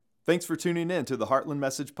Thanks for tuning in to the Heartland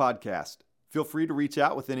Message Podcast. Feel free to reach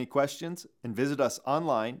out with any questions and visit us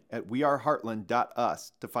online at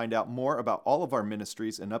weareheartland.us to find out more about all of our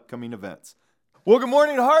ministries and upcoming events. Well, good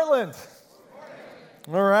morning, Heartland.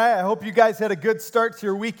 All right, I hope you guys had a good start to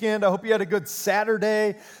your weekend. I hope you had a good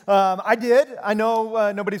Saturday. I did. I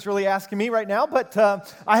know nobody's really asking me right now, but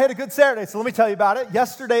I had a good Saturday, so let me tell you about it.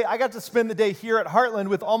 Yesterday, I got to spend the day here at Heartland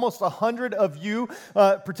with almost 100 of you,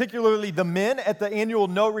 particularly the men, at the annual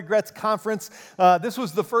No Regrets Conference. This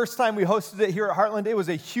was the first time we hosted it here at Heartland. It was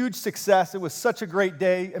a huge success. It was such a great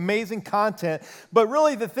day, amazing content. But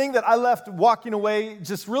really, the thing that I left walking away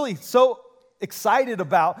just really so excited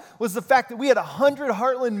about was the fact that we had 100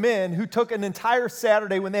 Heartland men who took an entire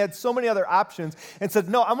Saturday when they had so many other options and said,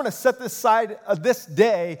 no, I'm going to set this aside this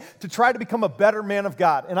day to try to become a better man of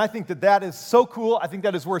God. And I think that that is so cool. I think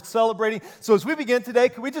that is worth celebrating. So as we begin today,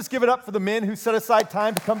 can we just give it up for the men who set aside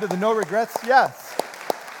time to come to the No Regrets? Yes.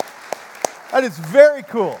 That is very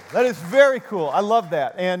cool. That is very cool. I love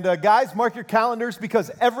that. And guys, mark your calendars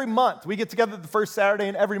because every month, we get together the first Saturday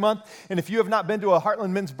in every month. And if you have not been to a Heartland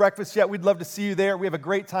Men's Breakfast yet, we'd love to see you there. We have a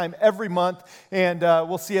great time every month. And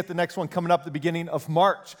we'll see you at the next one coming up the beginning of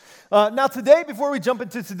March. Now today, before we jump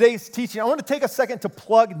into today's teaching, I want to take a second to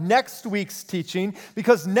plug next week's teaching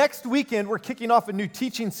because next weekend, we're kicking off a new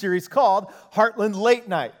teaching series called Heartland Late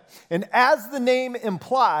Night. And as the name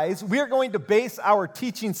implies, we are going to base our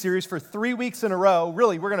teaching series for 3 weeks in a row.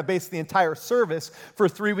 Really, we're going to base the entire service for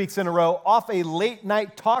 3 weeks in a row off a late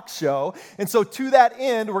night talk show. And so to that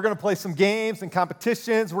end, we're going to play some games and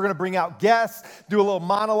competitions. We're going to bring out guests, do a little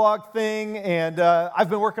monologue thing. And I've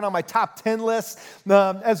been working on my top 10 list,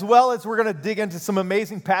 as well as we're going to dig into some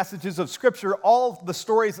amazing passages of Scripture, all the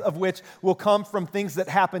stories of which will come from things that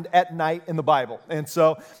happened at night in the Bible. And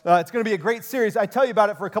so it's going to be a great series. I tell you about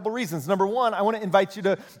it for a couple reasons. Number one, I want to invite you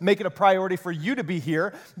to make it a priority for you to be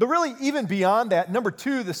here. But really, even beyond that, number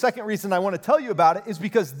two, the second reason I want to tell you about it is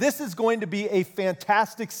because this is going to be a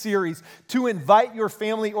fantastic series to invite your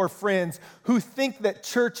family or friends who think that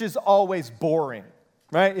church is always boring.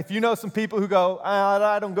 Right? If you know some people who go,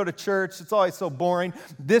 I don't go to church, it's always so boring,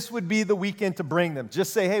 this would be the weekend to bring them.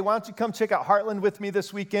 Just say, hey, why don't you come check out Heartland with me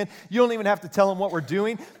this weekend? You don't even have to tell them what we're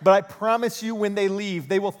doing, but I promise you when they leave,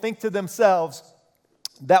 they will think to themselves,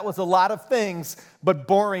 that was a lot of things, but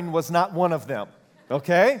boring was not one of them,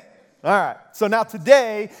 okay? All right, so now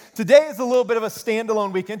today is a little bit of a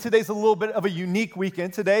standalone weekend. Today's a little bit of a unique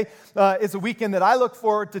weekend. Today is a weekend that I look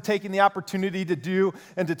forward to taking the opportunity to do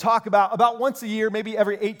and to talk about once a year, maybe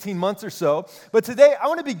every 18 months or so. But today, I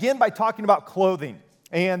want to begin by talking about clothing.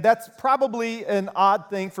 And that's probably an odd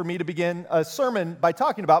thing for me to begin a sermon by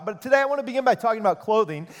talking about. But today I want to begin by talking about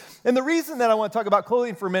clothing. And the reason that I want to talk about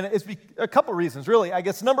clothing for a minute is a couple reasons, really. I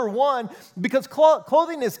guess number one, because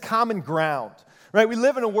clothing is common ground. Right? We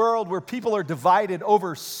live in a world where people are divided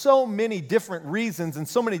over so many different reasons and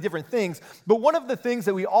so many different things. But one of the things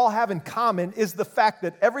that we all have in common is the fact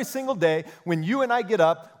that every single day when you and I get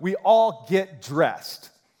up, we all get dressed.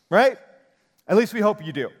 Right? At least we hope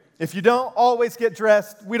you do. If you don't always get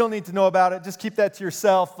dressed, we don't need to know about it. Just keep that to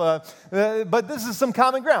yourself. But this is some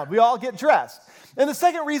common ground. We all get dressed. And the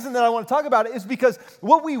second reason that I want to talk about it is because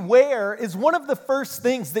what we wear is one of the first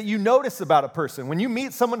things that you notice about a person. When you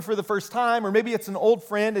meet someone for the first time, or maybe it's an old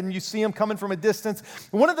friend and you see them coming from a distance,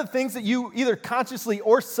 one of the things that you either consciously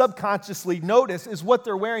or subconsciously notice is what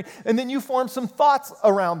they're wearing, and then you form some thoughts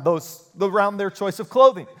around their choice of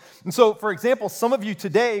clothing. And so, for example, some of you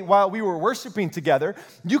today, while we were worshiping together,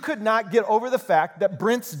 you could not get over the fact that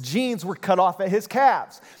Brent's jeans were cut off at his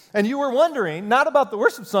calves. And you were wondering, not about the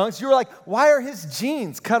worship songs, you were like, why are his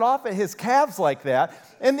jeans cut off at his calves like that?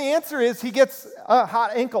 And the answer is he gets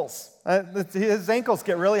hot ankles. His ankles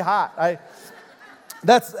get really hot.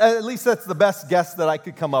 At least that's the best guess that I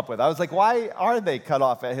could come up with. I was like, why are they cut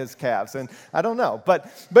off at his calves? And I don't know.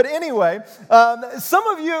 But anyway, some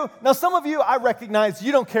of you, I recognize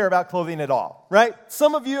you don't care about clothing at all, right?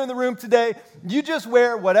 Some of you in the room today, you just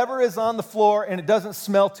wear whatever is on the floor and it doesn't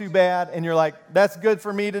smell too bad. And you're like, that's good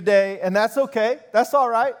for me today. And that's okay. That's all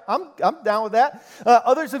right. I'm down with that.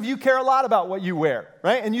 Others of you care a lot about what you wear,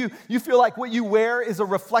 right? And you feel like what you wear is a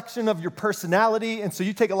reflection of your personality. And so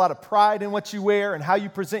you take a lot of pride in what you wear and how you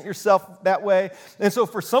present yourself that way. And so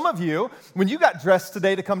for some of you, when you got dressed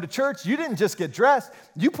today to come to church, you didn't just get dressed,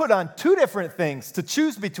 you put on 2 different things to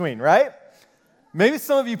choose between, right? Maybe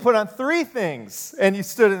some of you put on 3 things and you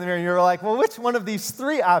stood in the mirror and you were like, well, which one of these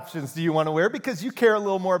 3 options do you want to wear? Because you care a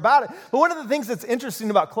little more about it. But one of the things that's interesting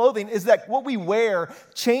about clothing is that what we wear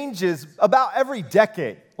changes about every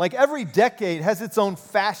decade. Like every decade has its own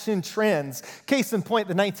fashion trends. Case in point,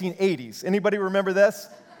 the 1980s. Anybody remember this?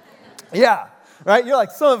 Yeah. right? You're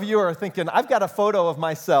like, some of you are thinking, I've got a photo of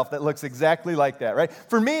myself that looks exactly like that, right?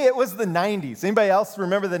 For me, it was the 90s. Anybody else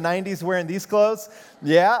remember the 90s wearing these clothes?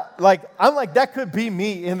 Yeah, I'm like, that could be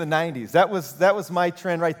me in the 90s. That was my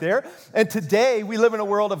trend right there. And today, we live in a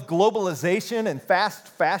world of globalization and fast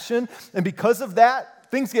fashion, and because of that,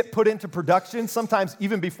 things get put into production, sometimes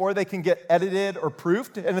even before they can get edited or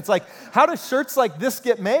proofed. And it's like, how do shirts like this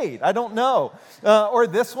get made? I don't know. Or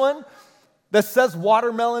this one that says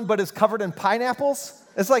watermelon but is covered in pineapples.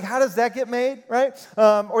 It's like, how does that get made, right?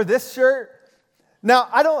 Or this shirt. Now,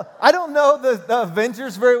 I don't know the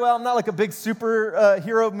Avengers very well. I'm not like a big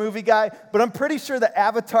superhero movie guy, but I'm pretty sure the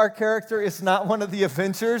Avatar character is not one of the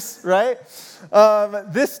Avengers, right?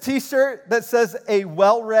 This t-shirt that says, a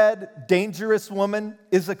well-read, dangerous woman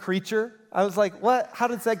is a creature. I was like, what? How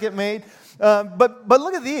does that get made? But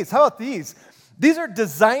look at these. How about these? These are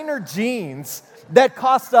designer jeans that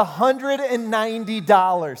cost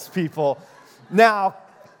 $190, people. Now,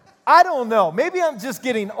 I don't know. Maybe I'm just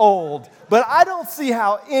getting old, but I don't see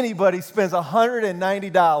how anybody spends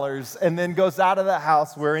 $190 and then goes out of the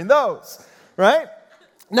house wearing those, right?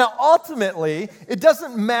 Now, ultimately, it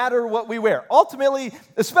doesn't matter what we wear. Ultimately,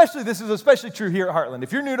 this is especially true here at Heartland.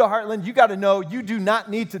 If you're new to Heartland, you got to know you do not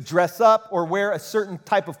need to dress up or wear a certain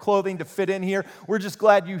type of clothing to fit in here. We're just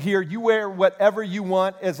glad you're here. You wear whatever you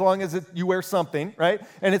want as long as you wear something, right?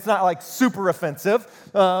 And it's not like super offensive.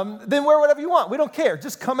 Then wear whatever you want. We don't care.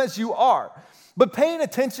 Just come as you are. But paying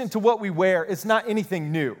attention to what we wear is not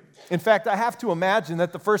anything new. In fact, I have to imagine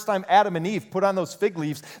that the first time Adam and Eve put on those fig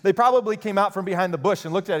leaves, they probably came out from behind the bush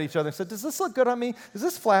and looked at each other and said, does this look good on me? Is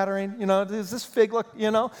this flattering? Does this fig look,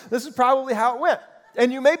 This is probably how it went.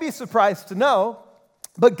 And you may be surprised to know,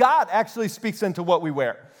 but God actually speaks into what we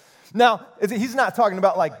wear. Now, he's not talking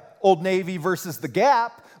about like Old Navy versus the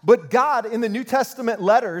Gap, but God in the New Testament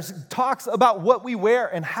letters talks about what we wear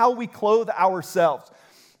and how we clothe ourselves,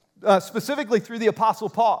 specifically through the Apostle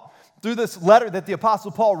Paul. Through this letter that the Apostle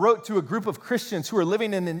Paul wrote to a group of Christians who are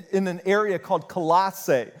living in an area called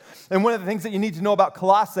Colossae. And one of the things that you need to know about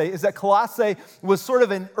Colossae is that Colossae was sort of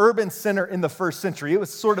an urban center in the first century. It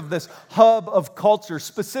was sort of this hub of culture,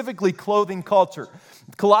 specifically clothing culture.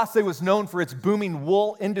 Colossae was known for its booming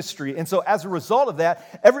wool industry. And so as a result of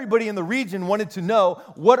that, everybody in the region wanted to know,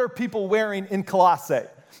 what are people wearing in Colossae?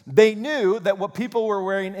 They knew that what people were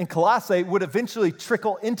wearing in Colossae would eventually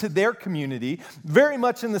trickle into their community, very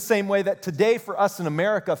much in the same way that today for us in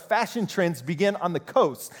America, fashion trends begin on the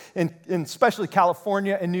coast, in especially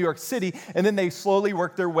California and New York City, and then they slowly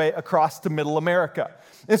work their way across to Middle America.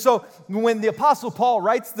 And so when the Apostle Paul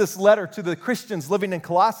writes this letter to the Christians living in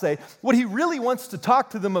Colossae, what he really wants to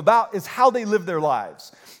talk to them about is how they live their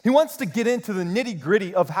lives. He wants to get into the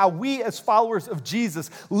nitty-gritty of how we as followers of Jesus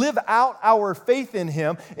live out our faith in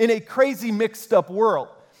him in a crazy mixed up world.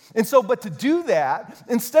 And so, but to do that,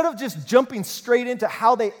 instead of just jumping straight into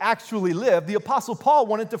how they actually live, the Apostle Paul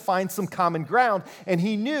wanted to find some common ground, and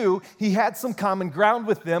he knew he had some common ground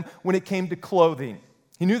with them when it came to clothing.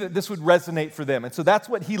 He knew that this would resonate for them. And so that's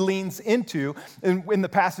what he leans into in the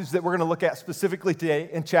passage that we're going to look at specifically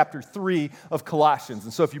today in chapter 3 of Colossians.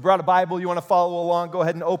 And so if you brought a Bible, you want to follow along, go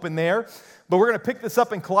ahead and open there. But we're going to pick this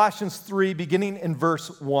up in Colossians 3, beginning in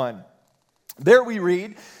verse 1. There we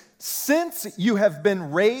read, "Since you have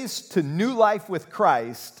been raised to new life with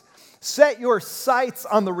Christ, set your sights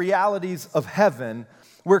on the realities of heaven,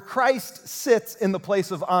 where Christ sits in the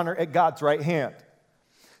place of honor at God's right hand.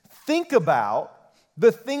 Think about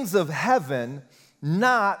the things of heaven,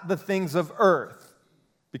 not the things of earth,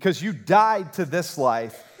 because you died to this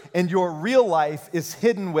life, and your real life is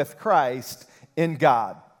hidden with Christ in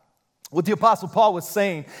God." What the Apostle Paul was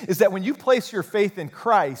saying is that when you place your faith in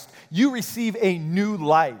Christ, you receive a new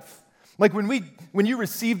life. Like when you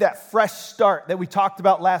receive that fresh start that we talked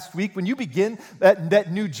about last week, when you begin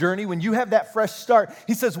that new journey, when you have that fresh start,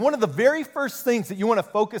 he says one of the very first things that you want to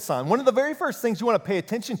focus on, one of the very first things you want to pay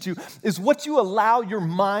attention to is what you allow your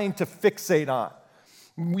mind to fixate on.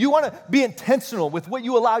 You want to be intentional with what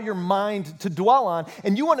you allow your mind to dwell on,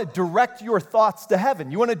 and you want to direct your thoughts to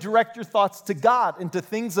heaven. You want to direct your thoughts to God and to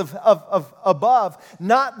things of above,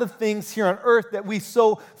 not the things here on earth that we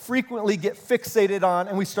so frequently get fixated on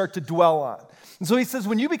and we start to dwell on. And so he says,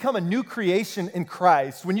 when you become a new creation in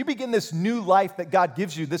Christ, when you begin this new life that God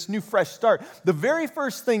gives you, this new fresh start, the very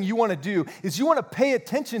first thing you want to do is you want to pay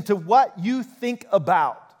attention to what you think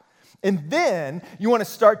about. And then you want to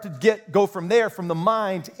start to go from there, from the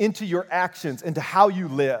mind into your actions, into how you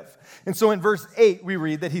live. And so in verse 8, we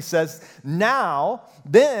read that he says, now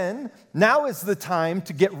is the time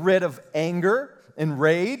to get rid of anger and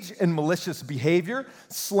rage and malicious behavior,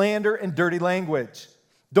 slander and dirty language.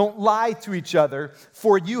 Don't lie to each other,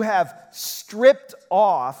 for you have stripped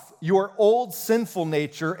off your old sinful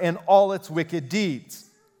nature and all its wicked deeds.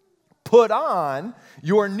 Put on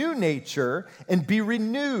your new nature and be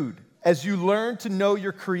renewed as you learn to know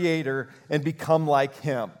your Creator and become like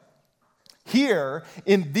Him. Here,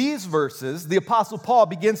 in these verses, the Apostle Paul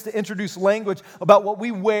begins to introduce language about what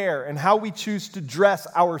we wear and how we choose to dress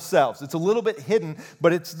ourselves. It's a little bit hidden,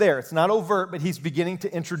 but it's there. It's not overt, but he's beginning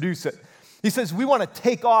to introduce it. He says we want to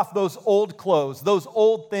take off those old clothes, those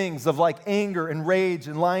old things of like anger and rage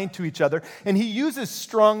and lying to each other. And he uses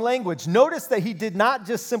strong language. Notice that he did not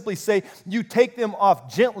just simply say, you take them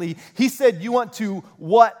off gently. He said you want to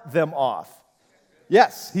what them off?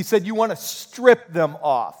 Yes, he said you want to strip them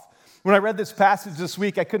off. When I read this passage this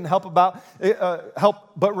week, I couldn't help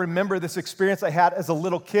but remember this experience I had as a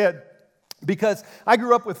little kid. Because I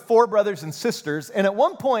grew up with 4 brothers and sisters, and at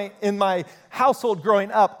one point in my household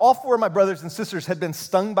growing up, all 4 of my brothers and sisters had been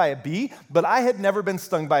stung by a bee, but I had never been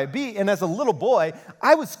stung by a bee. And as a little boy,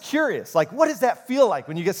 I was curious, like, what does that feel like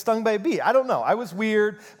when you get stung by a bee? I don't know. I was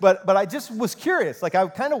weird, but I just was curious. Like, I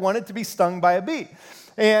kind of wanted to be stung by a bee.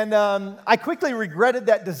 And I quickly regretted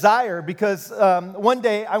that desire because one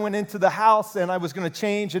day I went into the house and I was going to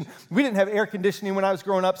change, and we didn't have air conditioning when I was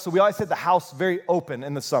growing up, so we always had the house very open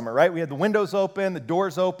in the summer, right? We had the windows open, the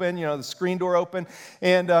doors open, the screen door open.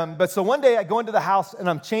 And but so one day I go into the house and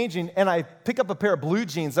I'm changing, and I pick up a pair of blue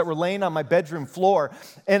jeans that were laying on my bedroom floor,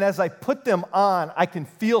 and as I put them on, I can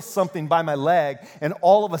feel something by my leg, and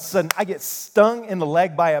all of a sudden I get stung in the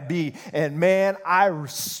leg by a bee, and man, I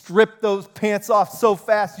stripped those pants off so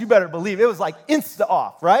fast, you better believe it was like insta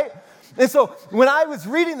off, right? And so when I was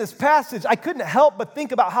reading this passage, I couldn't help but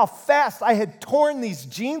think about how fast I had torn these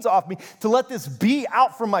jeans off me to let this bee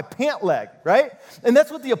out from my pant leg, right? And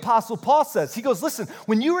that's what the Apostle Paul says. He goes, listen,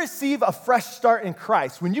 when you receive a fresh start in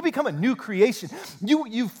Christ, when you become a new creation,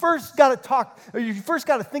 you first got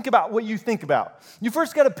to think about what you think about. You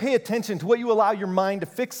first got to pay attention to what you allow your mind to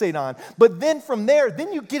fixate on. But then from there,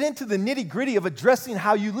 then you get into the nitty-gritty of addressing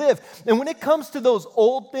how you live. And when it comes to those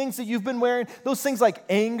old things that you've been wearing, those things like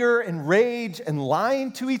anger and rage and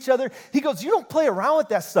lying to each other, he goes, you don't play around with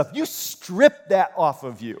that stuff. You strip that off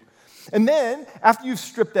of you. And then, after you've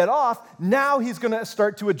stripped that off, now he's going to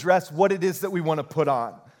start to address what it is that we want to put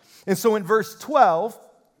on. And so in verse 12,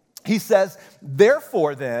 he says,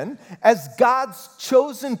 therefore then, as God's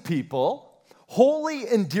chosen people, holy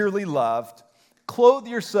and dearly loved, clothe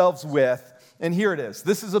yourselves with, and here it is.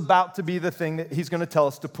 This is about to be the thing that he's going to tell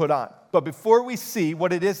us to put on. But before we see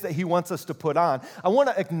what it is that he wants us to put on, I want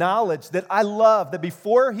to acknowledge that I love that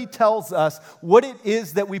before he tells us what it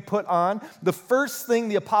is that we put on, the first thing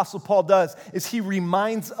the Apostle Paul does is he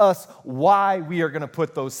reminds us why we are going to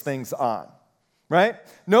put those things on. Right?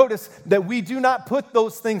 Notice that we do not put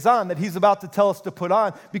those things on that he's about to tell us to put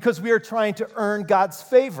on because we are trying to earn God's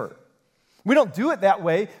favor. We don't do it that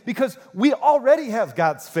way because we already have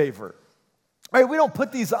God's favor. Right, we don't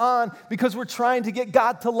put these on because we're trying to get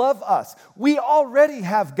God to love us. We already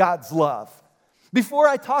have God's love. Before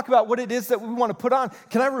I talk about what it is that we want to put on,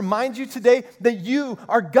 can I remind you today that you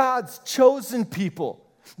are God's chosen people,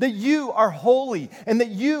 that you are holy, and that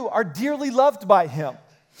you are dearly loved by Him.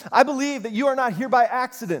 I believe that you are not here by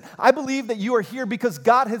accident. I believe that you are here because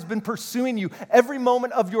God has been pursuing you every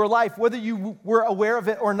moment of your life, whether you were aware of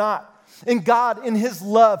it or not. And God, in His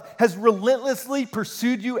love, has relentlessly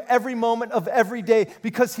pursued you every moment of every day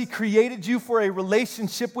because He created you for a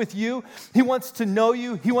relationship with you. He wants to know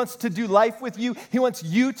you. He wants to do life with you. He wants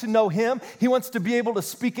you to know Him. He wants to be able to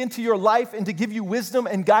speak into your life and to give you wisdom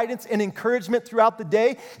and guidance and encouragement throughout the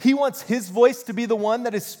day. He wants His voice to be the one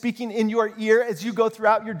that is speaking in your ear as you go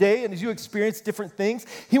throughout your day and as you experience different things.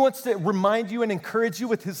 He wants to remind you and encourage you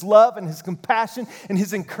with His love and His compassion and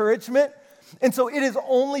His encouragement. And so it is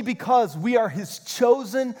only because we are His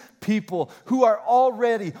chosen people who are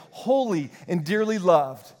already holy and dearly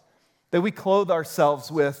loved that we clothe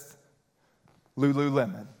ourselves with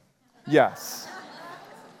Lululemon. Yes.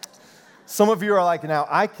 Some of you are like, now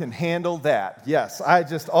I can handle that. Yes, I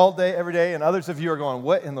just all day, every day. And others of you are going,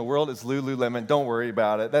 what in the world is Lululemon? Don't worry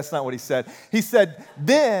about it. That's not what he said. He said,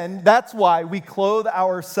 then that's why we clothe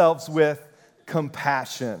ourselves with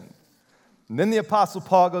compassion. And then the Apostle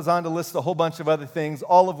Paul goes on to list a whole bunch of other things,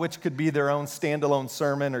 all of which could be their own standalone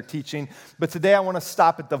sermon or teaching. But today I want to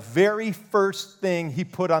stop at the very first thing he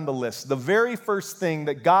put on the list, the very first thing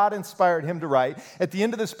that God inspired him to write. At the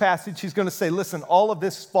end of this passage, he's going to say, listen, all of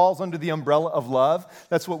this falls under the umbrella of love.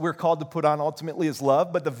 That's what we're called to put on ultimately is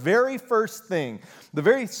love. But the very first thing, the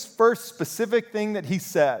very first specific thing that he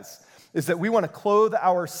says is that we want to clothe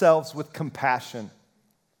ourselves with compassion.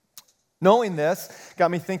 Knowing this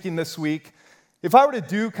got me thinking this week, If I were to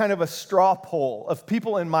do kind of a straw poll of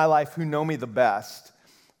people in my life who know me the best,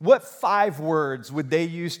 what 5 words would they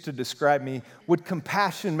use to describe me? Would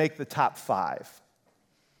compassion make the top 5?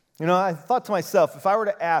 You know, I thought to myself, if I were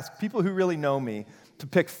to ask people who really know me to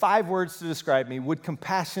pick 5 words to describe me, would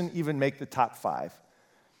compassion even make the top 5?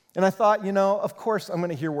 And I thought, you know, of course I'm going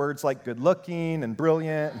to hear words like good looking and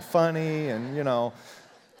brilliant and funny and, you know,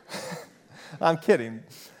 I'm kidding.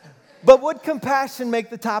 But would compassion make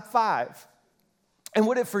the top 5? And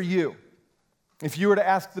would it for you? If you were to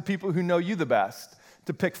ask the people who know you the best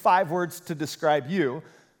to pick 5 words to describe you,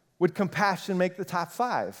 would compassion make the top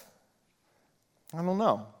 5? I don't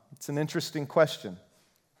know. It's an interesting question.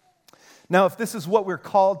 Now, if this is what we're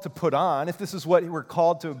called to put on, if this is what we're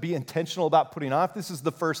called to be intentional about putting on, if this is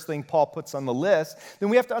the first thing Paul puts on the list, then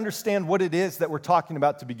we have to understand what it is that we're talking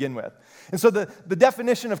about to begin with. And so the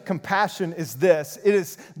definition of compassion is this. It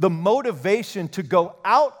is the motivation to go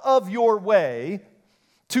out of your way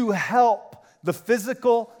to help the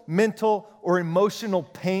physical, mental, or emotional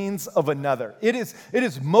pains of another. It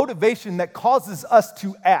is motivation that causes us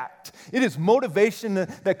to act. It is motivation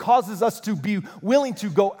that causes us to be willing to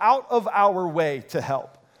go out of our way to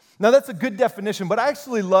help. Now, that's a good definition, but I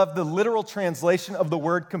actually love the literal translation of the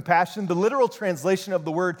word compassion. The literal translation of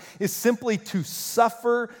the word is simply to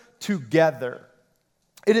suffer together.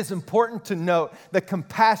 It is important to note that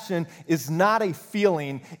compassion is not a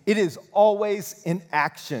feeling, it is always an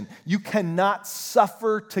action. You cannot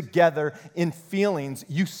suffer together in feelings,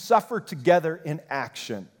 you suffer together in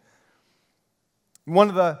action. One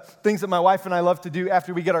of the things that my wife and I love to do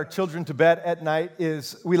after we get our children to bed at night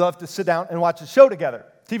is we love to sit down and watch a show together.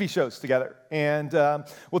 TV shows together. And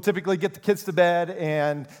we'll typically get the kids to bed,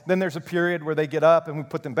 and then there's a period where they get up and we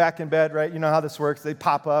put them back in bed, right? You know how this works. They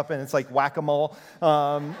pop up and it's like whack-a-mole.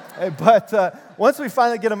 But once we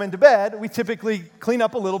finally get them into bed, we typically clean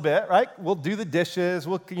up a little bit, right? We'll do the dishes,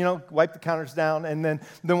 we'll wipe the counters down, and then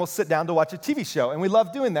we'll sit down to watch a TV show. And we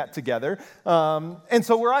love doing that together. And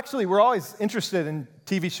so we're always interested in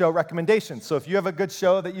TV show recommendations. So if you have a good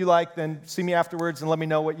show that you like, then see me afterwards and let me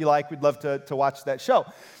know what you like. We'd love to watch that show.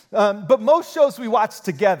 But most shows we watch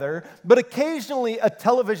together, but occasionally a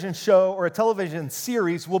television show or a television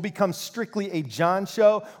series will become strictly a John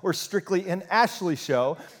show or strictly an Ashley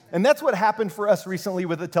show. And that's what happened for us recently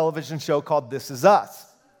with a television show called This Is Us.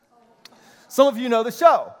 Some of you know the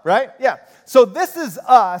show, right? Yeah. So This Is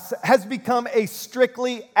Us has become a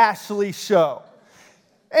strictly Ashley show.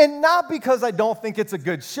 And not because I don't think it's a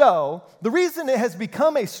good show. The reason it has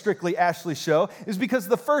become a strictly Ashley show is because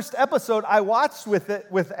the first episode I watched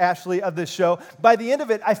with Ashley of this show, by the end of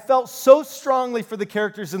it, I felt so strongly for the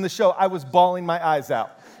characters in the show, I was bawling my eyes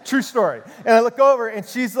out. True story. And I look over, and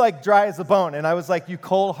she's like dry as a bone. And I was like, you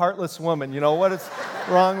cold, heartless woman, what is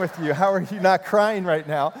wrong with you? How are you not crying right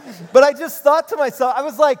now? But I just thought to myself, I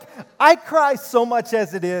was like, I cry so much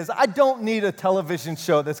as it is. I don't need a television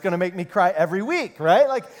show that's going to make me cry every week, right?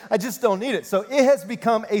 Like, I just don't need it. So it has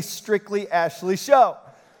become a strictly Ashley show.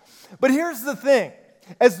 But here's the thing.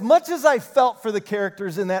 As much as I felt for the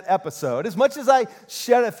characters in that episode, as much as I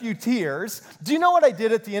shed a few tears, do you know what I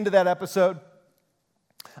did at the end of that episode?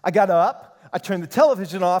 I got up, I turned the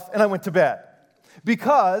television off, and I went to bed.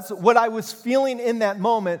 Because what I was feeling in that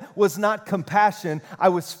moment was not compassion, I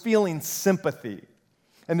was feeling sympathy.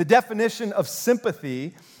 And the definition of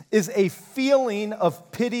sympathy is a feeling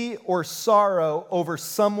of pity or sorrow over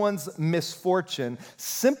someone's misfortune.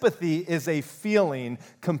 Sympathy is a feeling,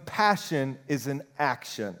 compassion is an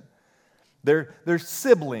action. They're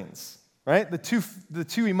siblings. Right? The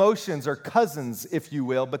two emotions are cousins, if you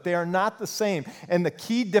will, but they are not the same. And the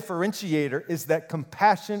key differentiator is that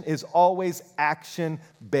compassion is always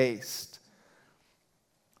action-based.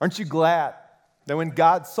 Aren't you glad that when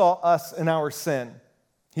God saw us in our sin,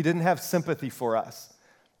 He didn't have sympathy for us,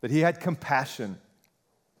 that He had compassion?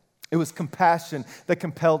 It was compassion that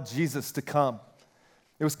compelled Jesus to come.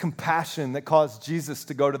 It was compassion that caused Jesus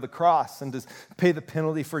to go to the cross and to pay the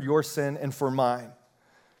penalty for your sin and for mine.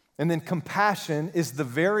 And then compassion is the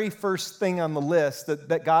very first thing on the list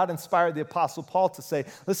that God inspired the Apostle Paul to say,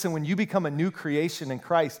 listen, when you become a new creation in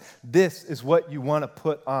Christ, this is what you want to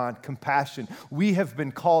put on, compassion. We have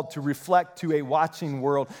been called to reflect to a watching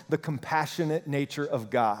world the compassionate nature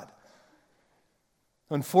of God.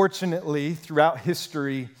 Unfortunately, throughout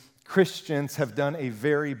history, Christians have done a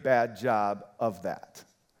very bad job of that.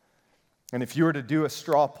 And if you were to do a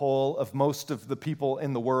straw poll of most of the people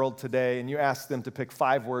in the world today and you ask them to pick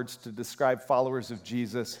 5 words to describe followers of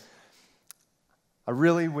Jesus, I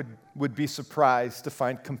really would be surprised to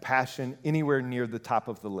find compassion anywhere near the top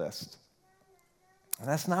of the list. And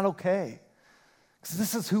that's not okay. Because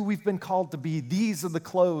this is who we've been called to be. These are the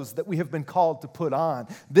clothes that we have been called to put on.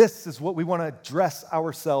 This is what we want to dress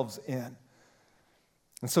ourselves in.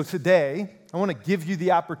 And so today, I want to give you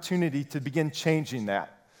the opportunity to begin changing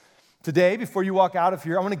that. Today, before you walk out of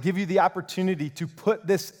here, I want to give you the opportunity to put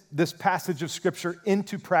this passage of Scripture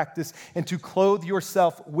into practice and to clothe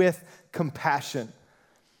yourself with compassion.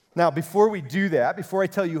 Now, before we do that, before I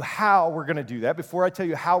tell you how we're going to do that, before I tell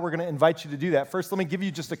you how we're going to invite you to do that, first let me give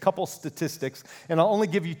you just a couple statistics, and I'll only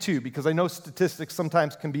give you two because I know statistics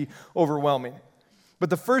sometimes can be overwhelming. But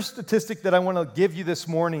the first statistic that I want to give you this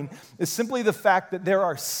morning is simply the fact that there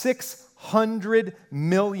are 600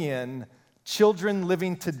 million children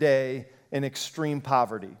living today in extreme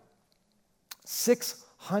poverty.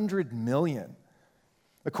 600 million.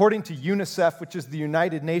 According to UNICEF, which is the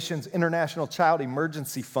United Nations International Child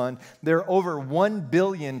Emergency Fund, there are over 1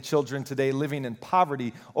 billion children today living in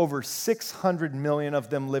poverty, over 600 million of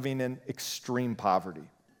them living in extreme poverty.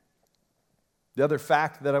 The other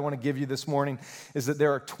fact that I want to give you this morning is that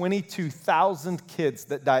there are 22,000 kids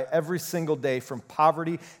that die every single day from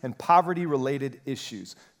poverty and poverty-related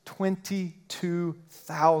issues.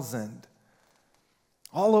 22,000.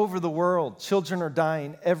 All over the world, children are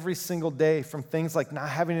dying every single day from things like not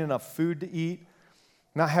having enough food to eat,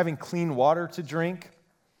 not having clean water to drink,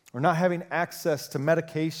 or not having access to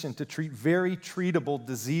medication to treat very treatable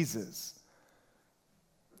diseases.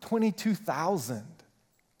 22,000.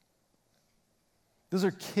 Those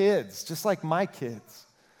are kids, just like my kids,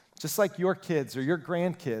 just like your kids or your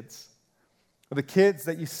grandkids, or the kids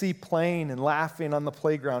that you see playing and laughing on the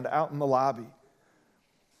playground out in the lobby.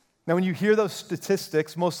 Now, when you hear those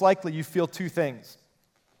statistics, most likely you feel two things.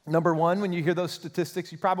 Number one, when you hear those statistics,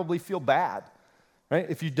 you probably feel bad, right?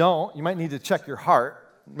 If you don't, you might need to check your heart,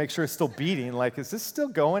 make sure it's still beating. Like, is this still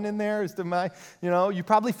going in there? You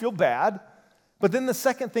probably feel bad. But then the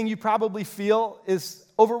second thing you probably feel is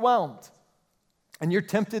overwhelmed. And you're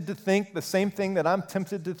tempted to think the same thing that I'm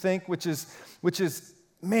tempted to think, which is,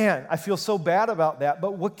 man, I feel so bad about that,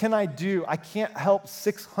 but what can I do? I can't help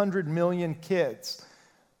 600 million kids.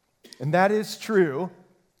 And that is true,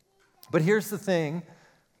 but here's the thing.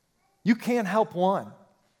 You can't help one.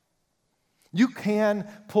 You can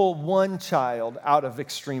pull one child out of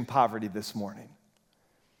extreme poverty this morning.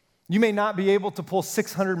 You may not be able to pull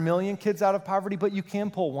 600 million kids out of poverty, but you can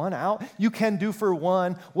pull one out. You can do for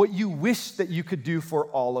one what you wish that you could do for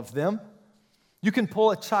all of them. You can pull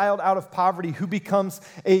a child out of poverty who becomes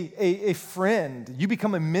a friend. You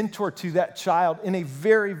become a mentor to that child in a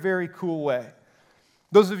very, very cool way.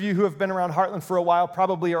 Those of you who have been around Heartland for a while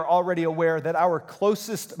probably are already aware that our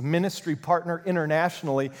closest ministry partner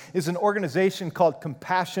internationally is an organization called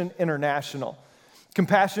Compassion International.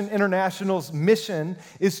 Compassion International's mission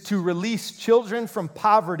is to release children from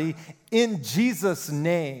poverty in Jesus'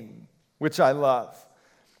 name, which I love.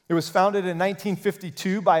 It was founded in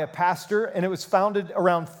 1952 by a pastor, and it was founded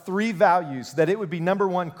around three values: that it would be, number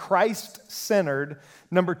one, Christ-centered,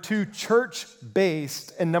 number two,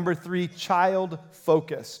 church-based, and number three,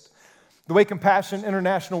 child-focused. The way Compassion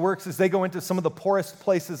International works is they go into some of the poorest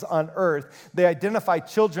places on earth. They identify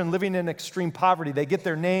children living in extreme poverty. They get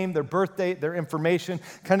their name, their birth date, their information,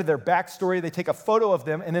 kind of their backstory. They take a photo of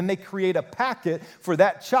them, and then they create a packet for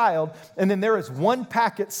that child. And then there is one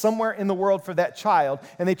packet somewhere in the world for that child,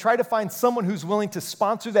 and they try to find someone who's willing to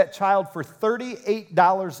sponsor that child for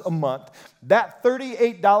 $38 a month. That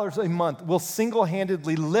 $38 a month will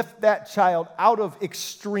single-handedly lift that child out of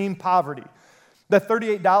extreme poverty. That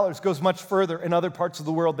 $38 goes much further in other parts of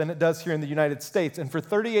the world than it does here in the United States. And for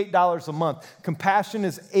 $38 a month, Compassion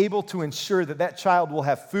is able to ensure that that child will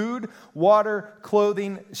have food, water,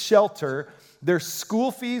 clothing, shelter. Their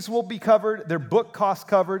school fees will be covered, their book costs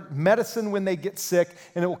covered, medicine when they get sick,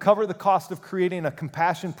 and it will cover the cost of creating a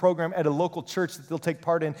compassion program at a local church that they'll take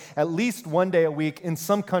part in at least one day a week. In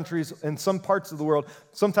some countries, in some parts of the world,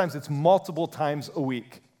 sometimes it's multiple times a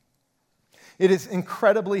week. It is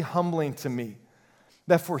incredibly humbling to me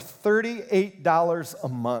that for $38 a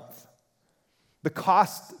month, the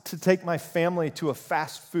cost to take my family to a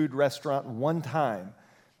fast food restaurant one time,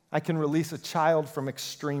 I can release a child from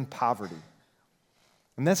extreme poverty.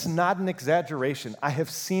 And that's not an exaggeration. I have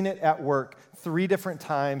seen it at work 3 different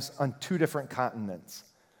times on 2 different continents.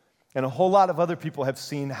 And a whole lot of other people have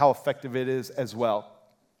seen how effective it is as well.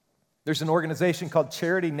 There's an organization called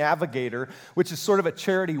Charity Navigator, which is sort of a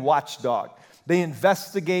charity watchdog. They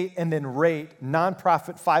investigate and then rate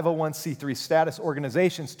nonprofit 501c3 status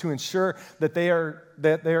organizations to ensure that they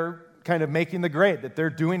are kind of making the grade, that they're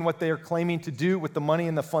doing what they are claiming to do with the money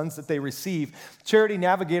and the funds that they receive. Charity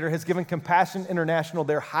Navigator has given Compassion International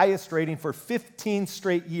their highest rating for 15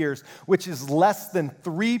 straight years, which is less than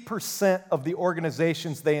 3% of the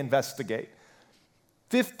organizations they investigate.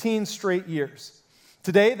 15 straight years.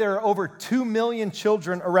 Today, there are over 2 million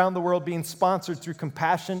children around the world being sponsored through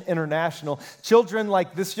Compassion International. Children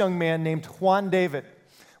like this young man named Juan David.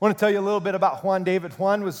 I want to tell you a little bit about Juan David.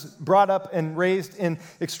 Juan was brought up and raised in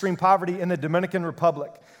extreme poverty in the Dominican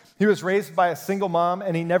Republic. He was raised by a single mom,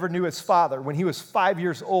 and he never knew his father. When he was 5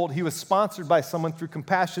 years old, he was sponsored by someone through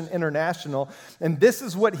Compassion International, and this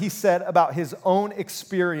is what he said about his own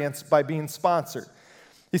experience by being sponsored.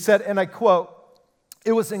 He said, and I quote,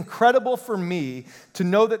 "It was incredible for me to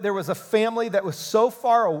know that there was a family that was so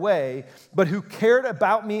far away, but who cared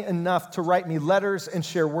about me enough to write me letters and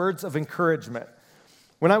share words of encouragement.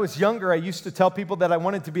 When I was younger, I used to tell people that I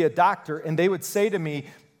wanted to be a doctor, and they would say to me,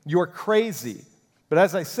 'You're crazy.' But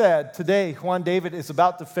as I said, today, Juan David is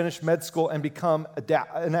about to finish med school and become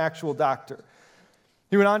an actual doctor."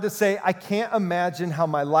 He went on to say, "I can't imagine how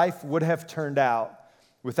my life would have turned out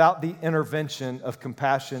without the intervention of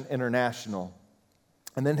Compassion International."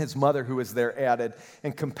 And then his mother, who was there, added,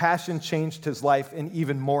 "And compassion changed his life in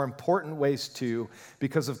even more important ways too.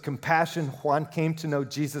 Because of compassion, Juan came to know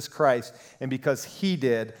Jesus Christ, and because he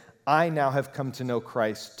did, I now have come to know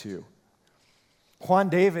Christ too." Juan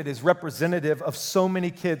David is representative of so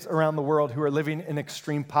many kids around the world who are living in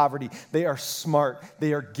extreme poverty. They are smart,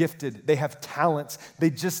 they are gifted, they have talents.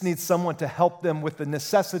 They just need someone to help them with the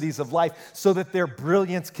necessities of life so that their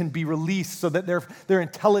brilliance can be released, so that their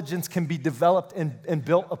intelligence can be developed and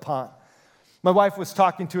built upon. My wife was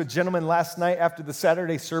talking to a gentleman last night after the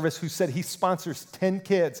Saturday service who said he sponsors 10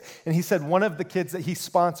 kids. And he said one of the kids that he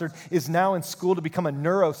sponsored is now in school to become a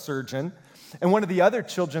neurosurgeon. And one of the other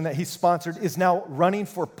children that he sponsored is now running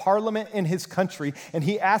for parliament in his country. And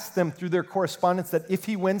he asked them through their correspondence that if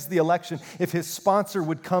he wins the election, if his sponsor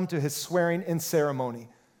would come to his swearing-in ceremony.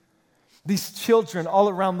 These children all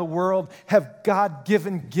around the world have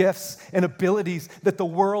God-given gifts and abilities that the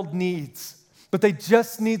world needs. But they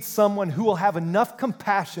just need someone who will have enough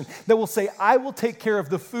compassion that will say, "I will take care of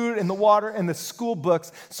the food and the water and the school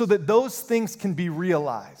books," so that those things can be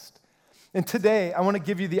realized. And today, I want to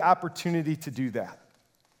give you the opportunity to do that.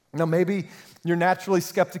 Now, maybe you're naturally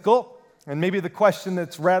skeptical, and maybe the question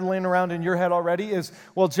that's rattling around in your head already is,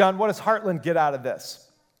 well, John, what does Heartland get out of this?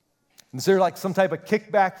 Is there like some type of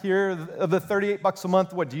kickback here of the $38 a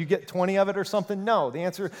month? What, do you get 20 of it or something? No, the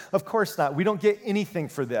answer, of course not. We don't get anything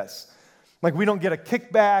for this. Like, we don't get a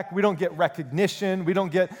kickback, we don't get recognition, we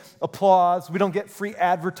don't get applause, we don't get free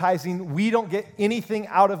advertising, we don't get anything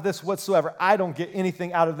out of this whatsoever. I don't get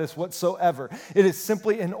anything out of this whatsoever. It is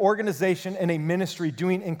simply an organization and a ministry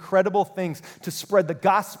doing incredible things to spread the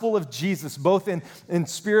gospel of Jesus, both in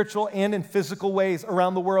spiritual and in physical ways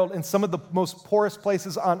around the world, in some of the most poorest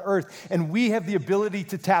places on earth. And we have the ability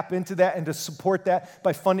to tap into that and to support that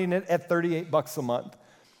by funding it at $38 a month.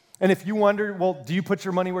 And if you wonder, well, do you put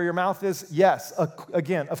your money where your mouth is? Yes,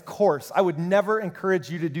 again, of course. I would never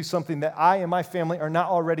encourage you to do something that I and my family are not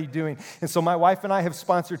already doing. And so my wife and I have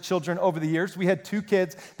sponsored children over the years. We had 2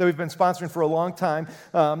 kids that we've been sponsoring for a long time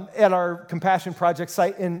at our Compassion Project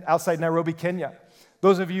site outside Nairobi, Kenya.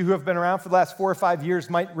 Those of you who have been around for the last 4 or 5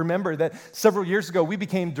 years might remember that several years ago, we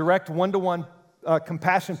became direct one-to-one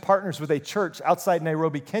compassion partners with a church outside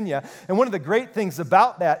Nairobi, Kenya. And one of the great things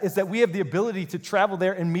about that is that we have the ability to travel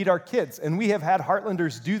there and meet our kids. And we have had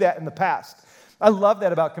Heartlanders do that in the past. I love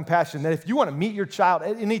that about Compassion, that if you want to meet your child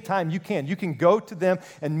at any time, you can. You can go to them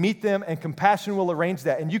and meet them, and Compassion will arrange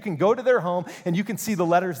that. And you can go to their home, and you can see the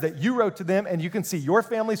letters that you wrote to them, and you can see your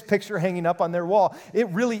family's picture hanging up on their wall. It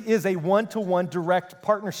really is a one-to-one direct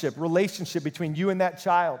partnership, relationship between you and that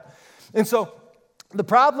child. And so the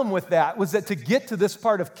problem with that was that to get to this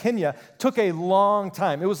part of Kenya took a long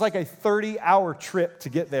time. It was like a 30-hour trip to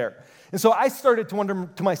get there. And so I started to wonder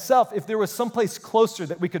to myself if there was someplace closer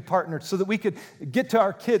that we could partner so that we could get to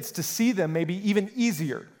our kids to see them maybe even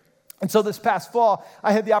easier. And so this past fall,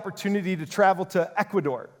 I had the opportunity to travel to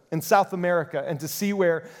Ecuador in South America and to see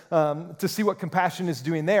what Compassion is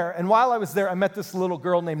doing there. And while I was there, I met this little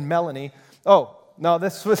girl named Melanie. Oh, no,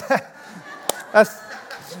 this was...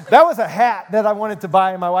 That was a hat that I wanted to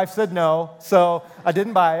buy, and my wife said no, so I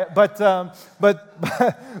didn't buy it. But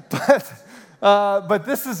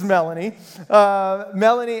this is Melanie.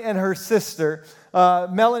 Melanie and her sister.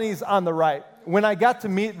 Melanie's on the right. When I got to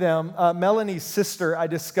meet them, Melanie's sister, I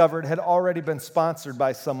discovered, had already been sponsored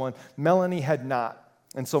by someone. Melanie had not.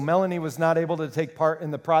 And so Melanie was not able to take part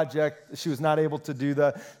in the project. She was not able to do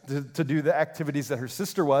the activities that her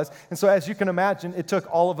sister was. And so as you can imagine, it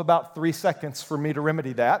took all of about 3 seconds for me to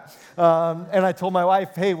remedy that. And I told my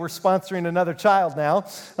wife, hey, we're sponsoring another child now,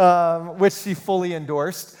 which she fully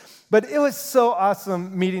endorsed. But it was so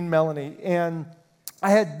awesome meeting Melanie. And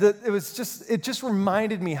it just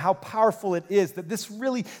reminded me how powerful it is that these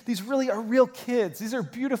really are real kids. These are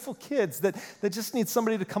beautiful kids that just need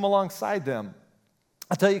somebody to come alongside them.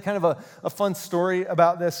 I'll tell you kind of a fun story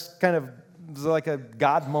about this, kind of like a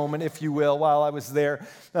God moment, if you will, while I was there.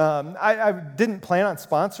 I didn't plan on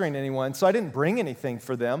sponsoring anyone, so I didn't bring anything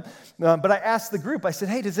for them. But I asked the group, I said,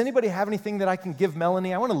 hey, does anybody have anything that I can give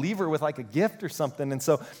Melanie? I want to leave her with like a gift or something. And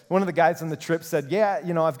so one of the guys on the trip said, yeah,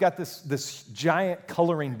 I've got this giant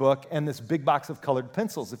coloring book and this big box of colored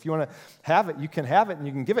pencils. If you want to have it, you can have it and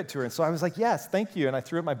you can give it to her. And so I was like, yes, thank you. And I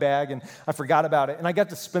threw it in my bag and I forgot about it. And I got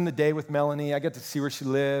to spend the day with Melanie. I got to see where she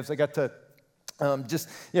lives. I got to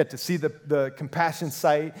to see the compassion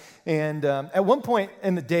site. And at one point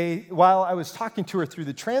in the day, while I was talking to her through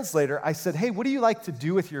the translator, I said, hey, what do you like to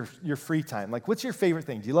do with your free time? Like, what's your favorite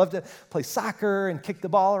thing? Do you love to play soccer and kick the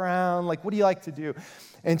ball around? Like, what do you like to do?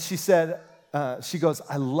 And she said, she goes,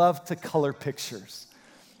 I love to color pictures.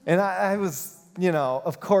 And I was,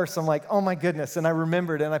 of course, I'm like, oh my goodness. And I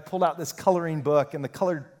remembered, and I pulled out this coloring book and the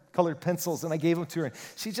colored pencils, and I gave them to her, and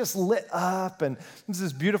she just lit up, and it was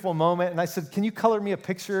this beautiful moment, and I said, can you color me a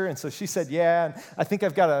picture? And so she said, yeah, and I think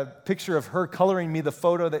I've got a picture of her coloring me the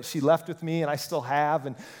photo that she left with me, and I still have,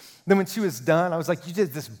 and then when she was done, I was like, you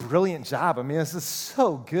did this brilliant job. I mean, this is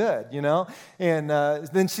so good, And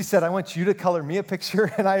then she said, I want you to color me a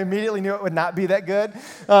picture, and I immediately knew it would not be that good.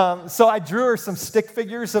 So I drew her some stick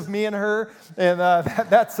figures of me and her, and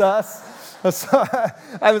that's us. So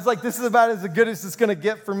I was like, this is about as good as it's going to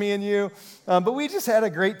get for me and you. But we just had a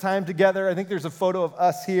great time together. I think there's a photo of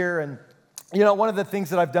us here. And, one of the things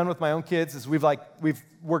that I've done with my own kids is we've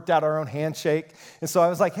worked out our own handshake. And so I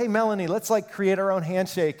was like, hey, Melanie, let's create our own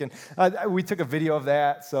handshake. And we took a video of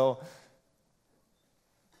that. So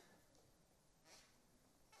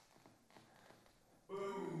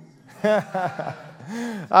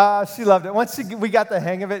she loved it. Once we got the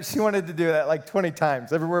hang of it, she wanted to do that like 20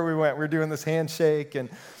 times. Everywhere we went, we were doing this handshake, and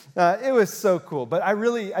it was so cool. But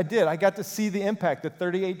I did. I got to see the impact that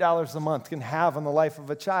 $38 a month can have on the life of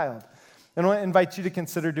a child. And I want to invite you to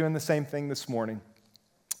consider doing the same thing this morning.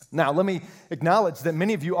 Now, let me acknowledge that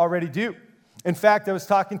many of you already do. In fact, I was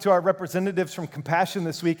talking to our representatives from Compassion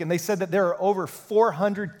this week, and they said that there are over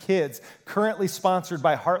 400 kids currently sponsored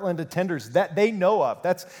by Heartland attenders that they know of.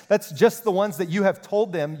 That's just the ones that you have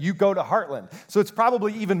told them you go to Heartland. So it's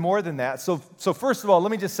probably even more than that. So first of all,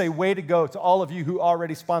 let me just say way to go to all of you who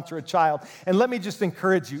already sponsor a child. And let me just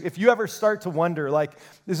encourage you, if you ever start to wonder,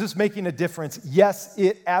 is this making a difference? Yes,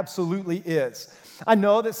 it absolutely is. I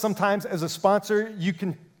know that sometimes as a sponsor, you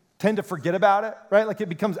can tend to forget about it, right? Like it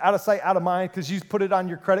becomes out of sight, out of mind because you put it on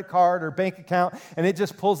your credit card or bank account and it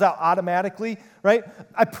just pulls out automatically, right?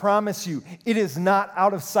 I promise you, it is not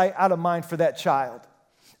out of sight, out of mind for that child.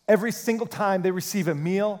 Every single time they receive a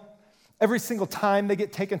meal, every single time they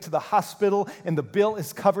get taken to the hospital and the bill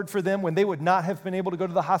is covered for them when they would not have been able to go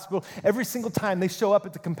to the hospital, every single time they show up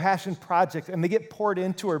at the Compassion Project and they get poured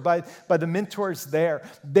into her by the mentors there,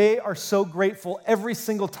 they are so grateful every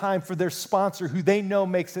single time for their sponsor who they know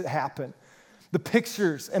makes it happen. The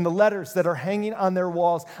pictures and the letters that are hanging on their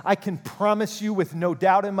walls, I can promise you with no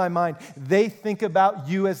doubt in my mind, they think about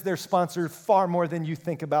you as their sponsor far more than you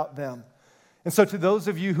think about them. And so to those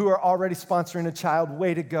of you who are already sponsoring a child,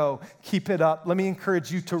 way to go. Keep it up. Let me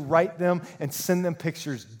encourage you to write them and send them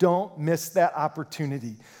pictures. Don't miss that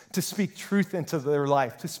opportunity to speak truth into their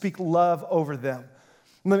life, to speak love over them.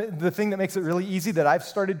 The thing that makes it really easy that I've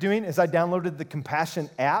started doing is I downloaded the Compassion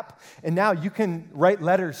app, and now you can write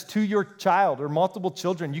letters to your child or multiple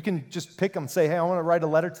children. You can just pick them, say, hey, I want to write a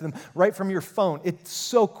letter to them right from your phone. It's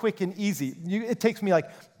so quick and easy. It takes me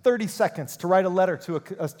 30 seconds to write a letter to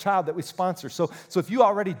a child that we sponsor. So if you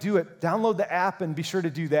already do it, download the app and be sure to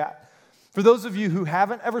do that. For those of you who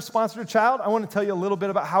haven't ever sponsored a child, I want to tell you a little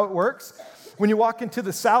bit about how it works. When you walk into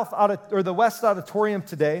the West Auditorium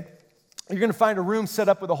today, you're going to find a room set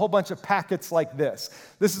up with a whole bunch of packets like this.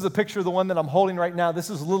 This is a picture of the one that I'm holding right now. This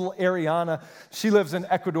is little Ariana. She lives in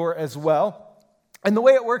Ecuador as well. And the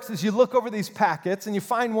way it works is you look over these packets and you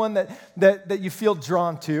find one that you feel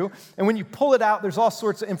drawn to. And when you pull it out, there's all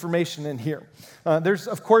sorts of information in here. There's,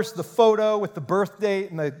 of course, the photo with the birth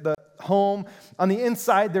date and the home. On the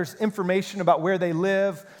inside, there's information about where they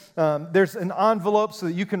live. There's an envelope so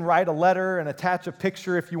that you can write a letter and attach a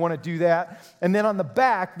picture if you want to do that. And then on the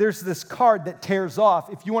back, there's this card that tears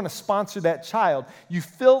off. If you want to sponsor that child, you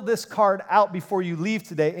fill this card out before you leave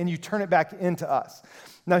today and you turn it back into us.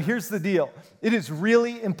 Now, here's the deal. It is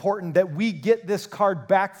really important that we get this card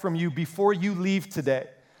back from you before you leave today.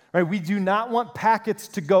 Right? We do not want packets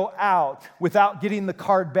to go out without getting the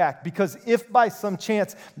card back, because if by some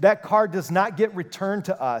chance that card does not get returned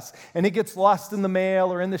to us and it gets lost in the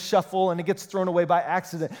mail or in the shuffle and it gets thrown away by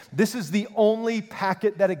accident, this is the only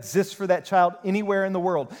packet that exists for that child anywhere in the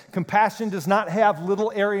world. Compassion does not have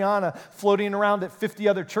little Ariana floating around at 50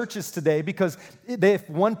 other churches today, because if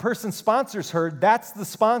one person sponsors her, that's the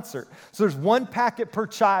sponsor. So there's one packet per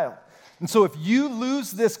child. And so if you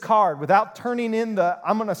lose this card without turning in the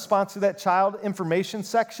 "I'm going to sponsor that child" information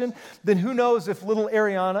section, then who knows if little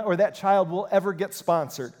Ariana or that child will ever get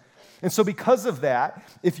sponsored. And so because of that,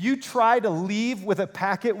 if you try to leave with a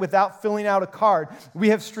packet without filling out a card, we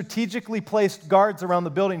have strategically placed guards around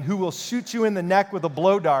the building who will shoot you in the neck with a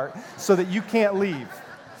blow dart so that you can't leave.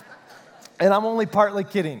 And I'm only partly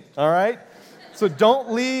kidding, all right? So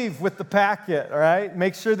don't leave with the packet, all right?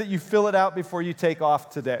 Make sure that you fill it out before you take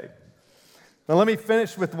off today. Now let me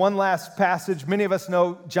finish with one last passage. Many of us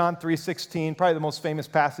know John 3:16, probably the most famous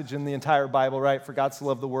passage in the entire Bible, right? For God so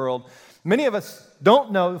loved the world. Many of us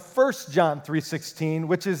don't know 1 John 3:16,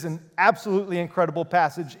 which is an absolutely incredible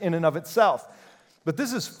passage in and of itself. But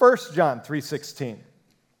this is 1 John 3:16.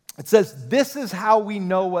 It says, "This is how we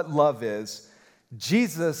know what love is.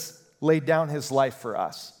 Jesus laid down his life for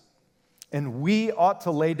us, and we ought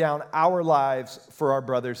to lay down our lives for our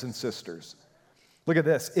brothers and sisters." Look at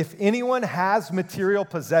this. If anyone has material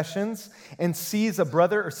possessions and sees a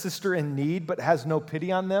brother or sister in need but has no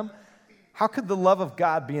pity on them, how could the love of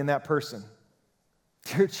God be in that person?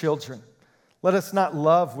 Dear children, let us not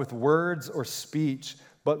love with words or speech,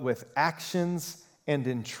 but with actions and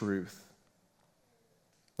in truth.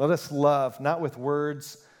 Let us love not with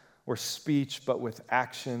words or speech, but with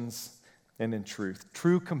actions and in truth.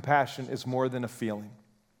 True compassion is more than a feeling.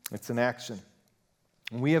 It's an action.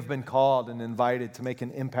 We have been called and invited to make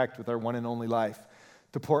an impact with our one and only life,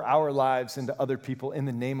 to pour our lives into other people in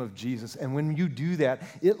the name of Jesus. And when you do that,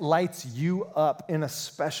 it lights you up in a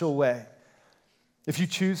special way. If you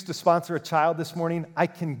choose to sponsor a child this morning, I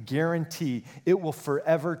can guarantee it will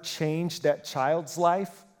forever change that child's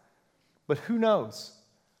life. But who knows?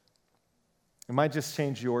 It might just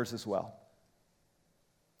change yours as well.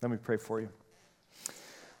 Let me pray for you.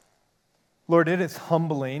 Lord, it is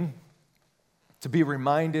humbling to be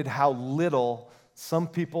reminded how little some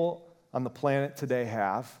people on the planet today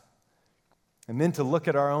have, and then to look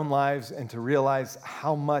at our own lives and to realize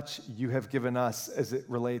how much you have given us as it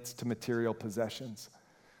relates to material possessions.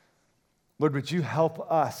 Lord, would you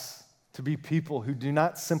help us to be people who do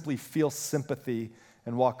not simply feel sympathy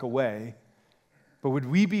and walk away, but would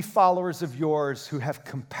we be followers of yours who have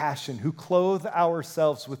compassion, who clothe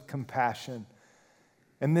ourselves with compassion,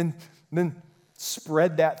 and then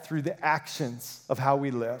spread that through the actions of how we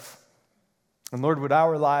live. And Lord, would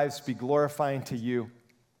our lives be glorifying to you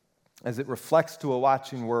as it reflects to a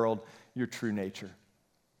watching world your true nature.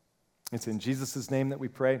 It's in Jesus' name that we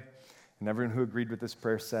pray, and everyone who agreed with this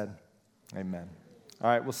prayer said, amen. All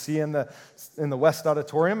right, we'll see you in the West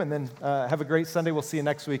Auditorium, and then have a great Sunday. We'll see you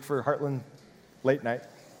next week for Heartland Late Night.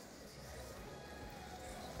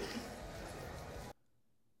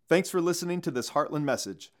 Thanks for listening to this Heartland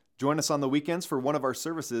message. Join us on the weekends for one of our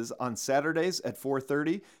services on Saturdays at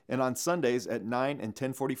 4:30 and on Sundays at 9 and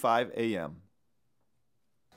 10:45 a.m.